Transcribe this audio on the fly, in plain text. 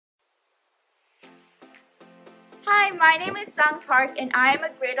Hi, my name is Sang Park and I am a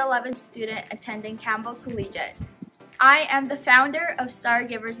grade 11 student attending Campbell Collegiate. I am the founder of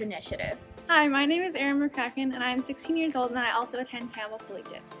STARGIVERS Initiative. Hi, my name is Erin McCracken and I am 16 years old and I also attend Campbell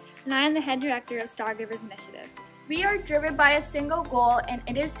Collegiate. And I am the head director of STARGIVERS Initiative. We are driven by a single goal, and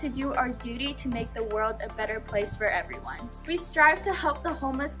it is to do our duty to make the world a better place for everyone. We strive to help the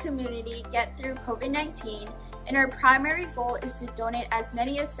homeless community get through COVID-19, and our primary goal is to donate as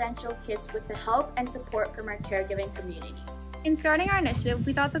many essential kits with the help and support from our caregiving community. In starting our initiative,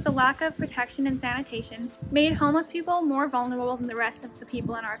 we thought that the lack of protection and sanitation made homeless people more vulnerable than the rest of the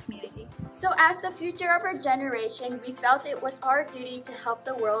people in our community. So as the future of our generation, we felt it was our duty to help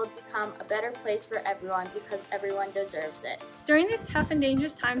the world become a better place for everyone because everyone deserves it. During these tough and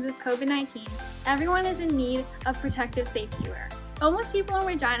dangerous times of COVID-19, everyone is in need of protective safety wear. Homeless people in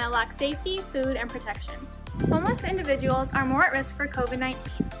Regina lack safety, food, and protection. Homeless individuals are more at risk for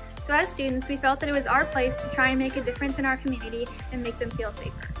COVID-19. So as students, we felt that it was our place to try and make a difference in our community and make them feel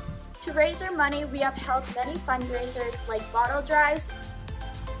safer. To raise our money, we have held many fundraisers like bottle drives,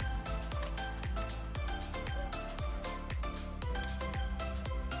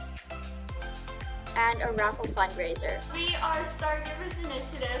 and a raffle fundraiser. We are STARGIVERS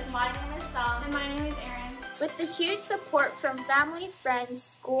Initiative. My name is Sam. And my name is Erin. With the huge support from family, friends,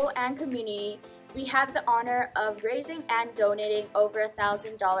 school, and community, we had the honor of raising and donating over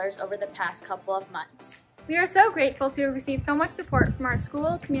 $1,000 over the past couple of months. We are so grateful to have received so much support from our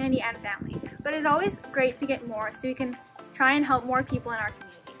school, community, and family, but it's always great to get more so we can try and help more people in our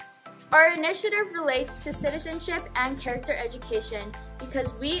community. Our initiative relates to citizenship and character education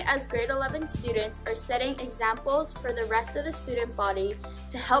because we as grade 11 students are setting examples for the rest of the student body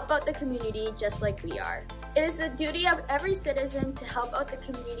to help out the community just like we are. It is the duty of every citizen to help out the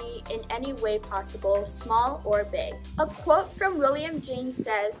community in any way possible, small or big. A quote from William James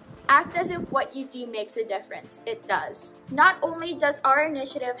says, "Act as if what you do makes a difference." It does. Not only does our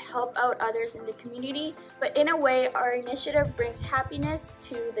initiative help out others in the community, but in a way, our initiative brings happiness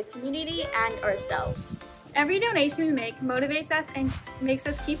to the community and ourselves. Every donation we make motivates us and makes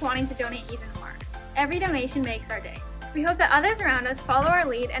us keep wanting to donate even more. Every donation makes our day. We hope that others around us follow our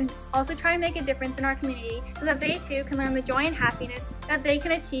lead and also try and make a difference in our community so that they too can learn the joy and happiness that they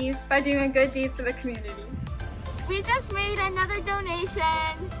can achieve by doing a good deed for the community. We just made another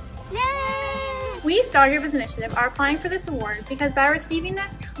donation. Yay! We, STARGIVERS Initiative, are applying for this award because by receiving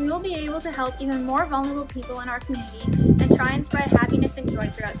this, we will be able to help even more vulnerable people in our community and try and spread happiness and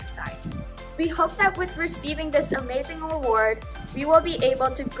joy throughout society. We hope that with receiving this amazing award, we will be able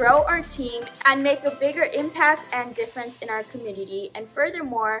to grow our team and make a bigger impact and difference in our community, and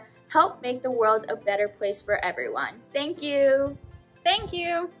furthermore, help make the world a better place for everyone. Thank you! Thank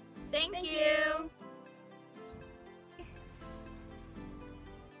you! Thank you!